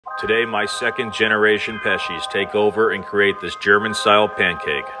Today, my second generation Pesces take over and create this German-style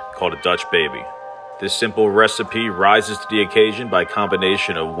pancake called a Dutch baby. This simple recipe rises to the occasion by a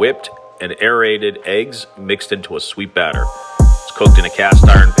combination of whipped and aerated eggs mixed into a sweet batter. It's cooked in a cast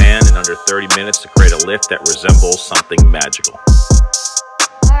iron pan in under 30 minutes to create a lift that resembles something magical.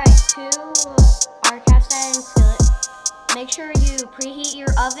 Alright, to our cast iron skillet, make sure you preheat your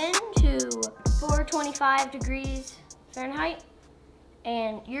oven to 425 degrees Fahrenheit.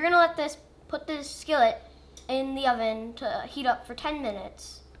 And you're gonna put this skillet in the oven to heat up for 10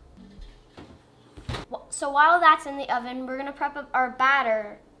 minutes. So while that's in the oven, we're gonna prep up our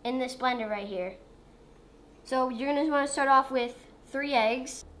batter in this blender right here. So you're gonna wanna start off with 3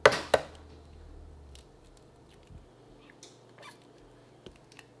 eggs. Be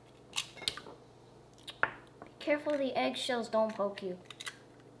careful the eggshells don't poke you.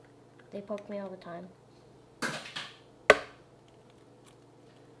 They poke me all the time.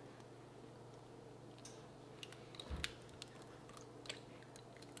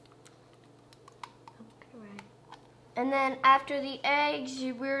 And then after the eggs,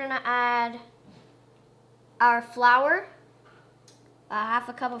 we're gonna add our flour, half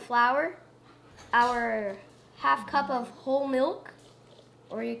a cup of flour, our half cup of whole milk,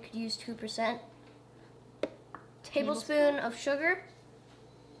 or you could use 2%, tablespoon of sugar,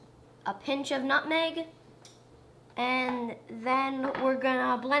 a pinch of nutmeg, and then we're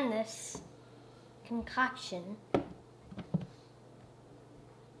gonna blend this concoction.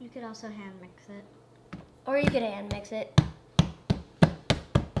 You could also hand mix it. Or you could hand mix it.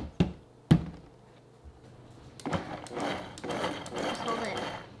 Just hold it.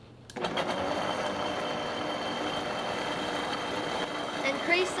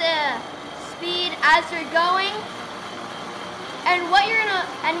 Increase the speed as you're going. And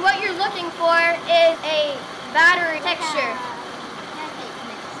what you're looking for is a battery texture. Pancake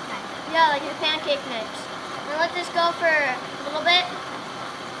mix kind of. Yeah, like a pancake mix. And let this go for a little bit.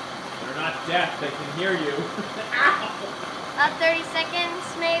 They're not deaf, they can hear you. Ow! About 30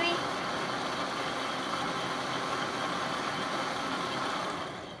 seconds, maybe.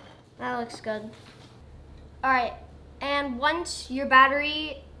 That looks good. All right, and once your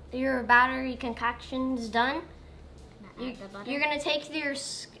battery concoction's done, you're gonna take your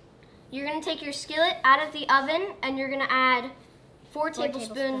skillet out of the oven, and you're gonna add 4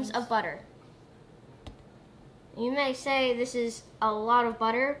 tablespoons of butter. You may say this is a lot of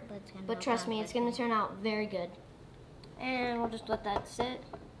butter, but trust me, it's going to turn out very good. And we'll just let that sit,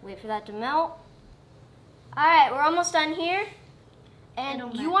 wait for that to melt. Alright, we're almost done here.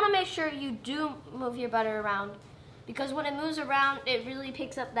 And you want to make sure you do move your butter around, because when it moves around, it really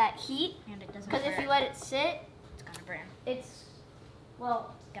picks up that heat. And it doesn't Because if you let it sit, it's going to burn. It's going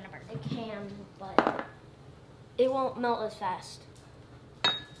to burn. It can, but it won't melt as fast.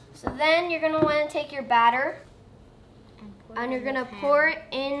 So then you're going to want to take your batter, and you're going to pour it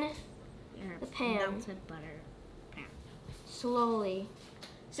in the pan. Melted butter pan. Slowly.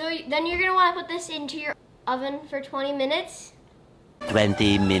 So then you're going to want to put this into your oven for 20 minutes.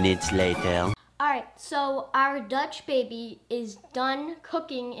 20 minutes later. Alright, so our Dutch baby is done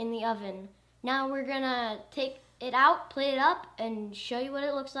cooking in the oven. Now we're going to take it out, plate it up, and show you what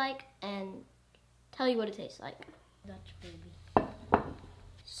it looks like and tell you what it tastes like. Dutch baby.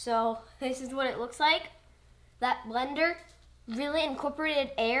 So this is what it looks like. That blender really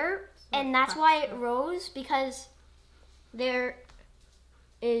incorporated air, and that's why it rose, because there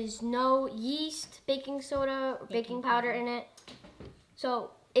is no yeast, baking soda, or baking powder in it.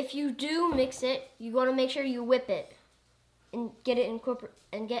 So if you do mix it, you want to make sure you whip it and get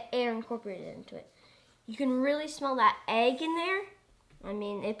air incorporated into it. You can really smell that egg in there. I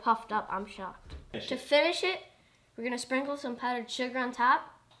mean, it puffed up. I'm shocked. To finish it, we're gonna sprinkle some powdered sugar on top,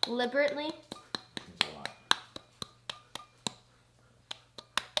 liberally.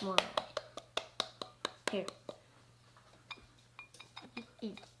 More. Here.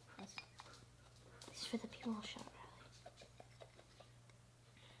 Eat. This is for the people who shot,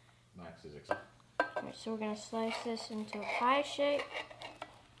 Riley. Max is excited. Alright, so we're going to slice this into a pie shape.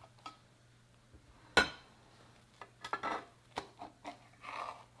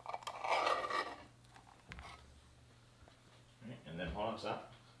 And then hold on,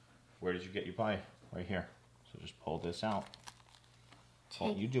 stop. Where did you get your pie? Right here. So just pull this out.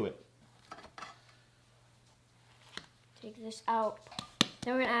 Oh, you do it. Take this out.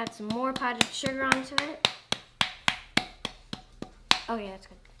 Then we're going to add some more powdered sugar onto it. Oh yeah, that's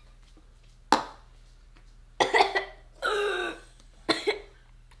good.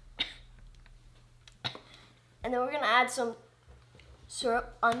 And then we're going to add some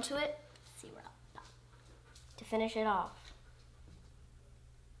syrup onto it to finish it off.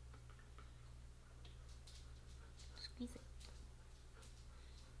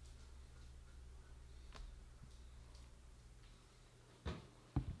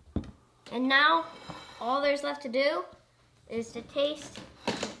 And now, all there's left to do is to taste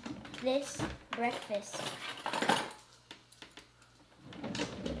this breakfast.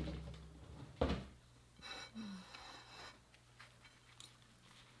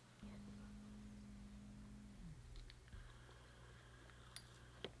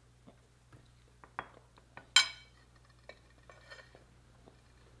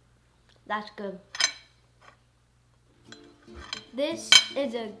 That's good. This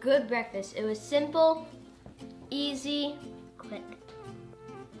is a good breakfast. It was simple, easy,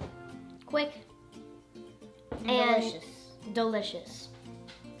 quick, and delicious.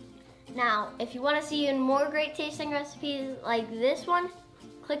 Now, if you want to see even more great tasting recipes like this one,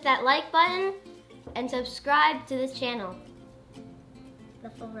 click that like button and subscribe to this channel. The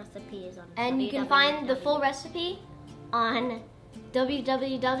full recipe is on. And you can find the full recipe on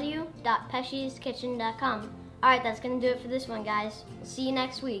www.pesceskitchen.com. Alright, that's going to do it for this one, guys. See you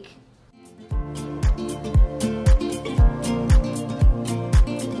next week.